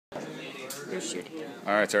You're shooting.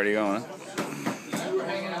 Alright, it's already going, huh?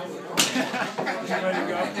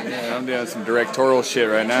 Yeah, I'm doing some directorial shit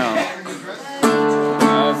right now.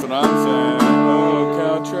 That's what I'm saying. Oh,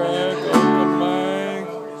 cow track, open mic.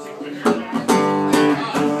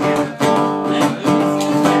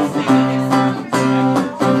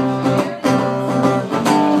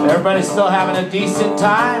 Everybody still having a decent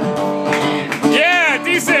time? Yeah,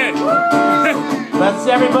 decent! Let's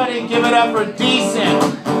everybody give it up for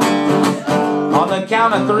decent. On the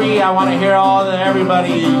count of 3, I want to hear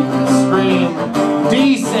everybody scream,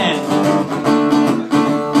 decent.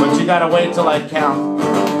 But you gotta wait till I count.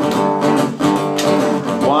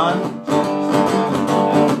 1,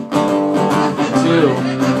 2.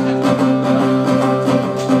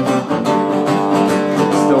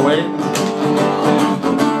 Still waiting.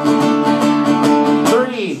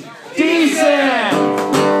 3, decent.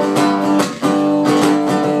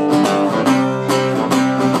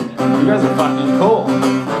 You guys are fucking cool.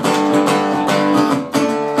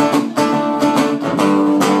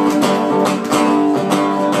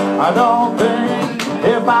 I don't think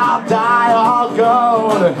if I die I'll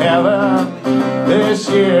go to heaven this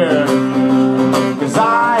year, 'cause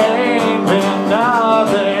I ain't been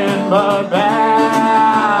nothing but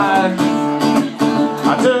bad.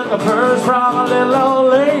 I took a purse from a little old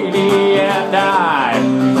lady and I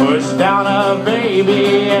pushed down a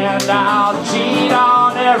baby, and I'll cheat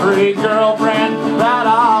on every girlfriend that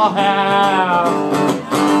I'll have.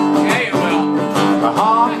 Yeah, you will.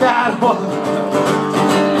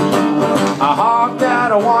 I honked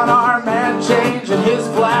at a one-armed man changing his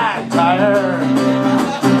flat tire.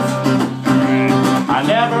 I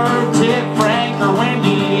never tipped Frank or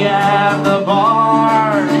Wendy at the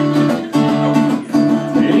bar,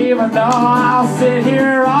 even though I'll sit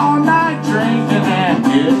here all night drinking and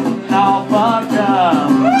getting all fucked up.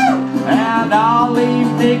 And I'll leave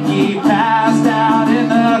Vicky passed out in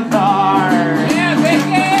the car. Yeah,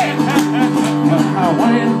 Vicky! I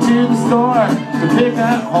went to the store to pick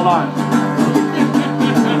up, hold on.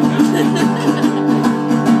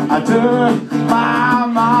 I took my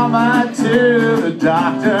mama to the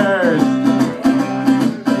doctors.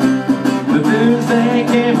 The news they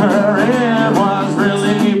gave her in was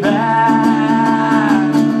really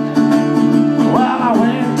bad. Well, I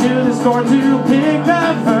went to the store to pick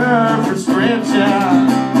up her prescription,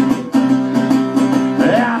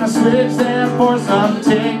 and I switched them for some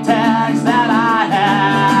Tic Tacs that I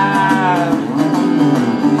had.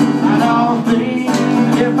 I don't think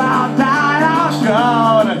if I die I'll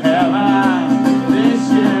go to heaven this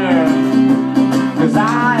year, 'cause I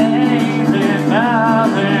ain't been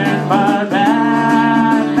nothing but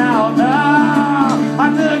bad. No, no, I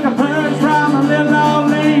took a purse from a little old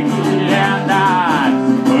lady and I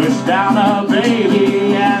pushed down a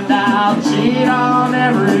baby, and I'll cheat on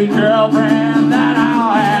every girlfriend that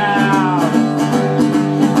I'll have.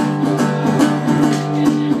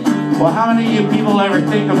 Well, how many of you people ever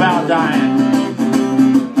think about dying?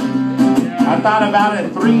 I thought about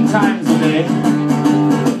it 3 times a day.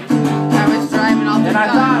 I was driving all the And I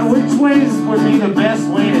thought, which ways would be the best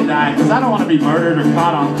way to die? Because I don't want to be murdered or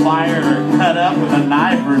caught on fire or cut up with a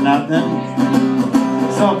knife or nothing.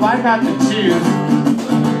 So if I got to choose,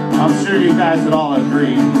 I'm sure you guys would all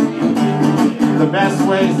agree, the best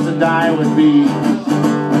ways to die would be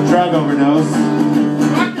a drug overdose.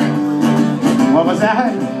 What was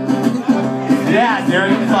that? Yeah,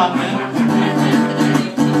 during fucking.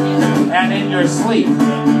 And in your sleep.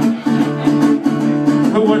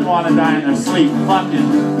 Who wouldn't want to die in their sleep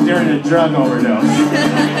fucking during a drug overdose?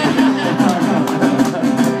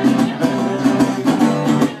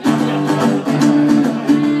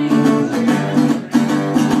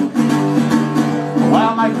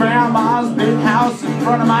 Well, my grandma's big house in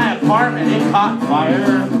front of my apartment, it caught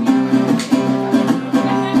fire.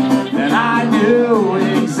 And I knew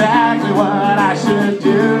exactly what I should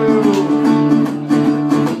do,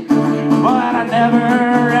 but I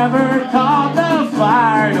never ever called the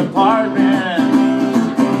fire department.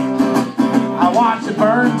 I watched it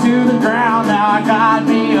burn to the ground, now I got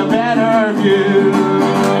me a better view.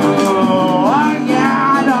 Oh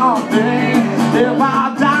yeah, I don't think if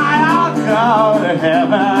I die I'll go to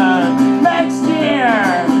heaven next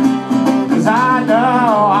year, 'cause I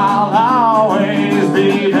know I'll always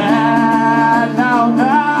be bad. No,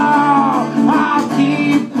 no, I'll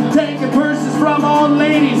keep taking purses from old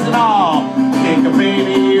ladies and all, kick a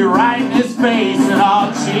baby right in his face, and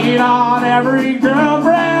I'll cheat on every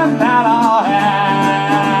girlfriend that I'll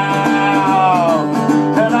have,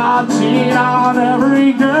 and I'll cheat on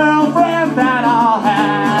every girlfriend that I'll have.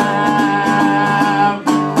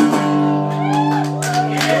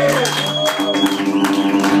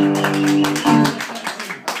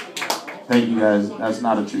 Thank you guys. That's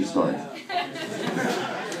not a true story.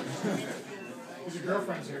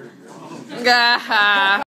 Gah.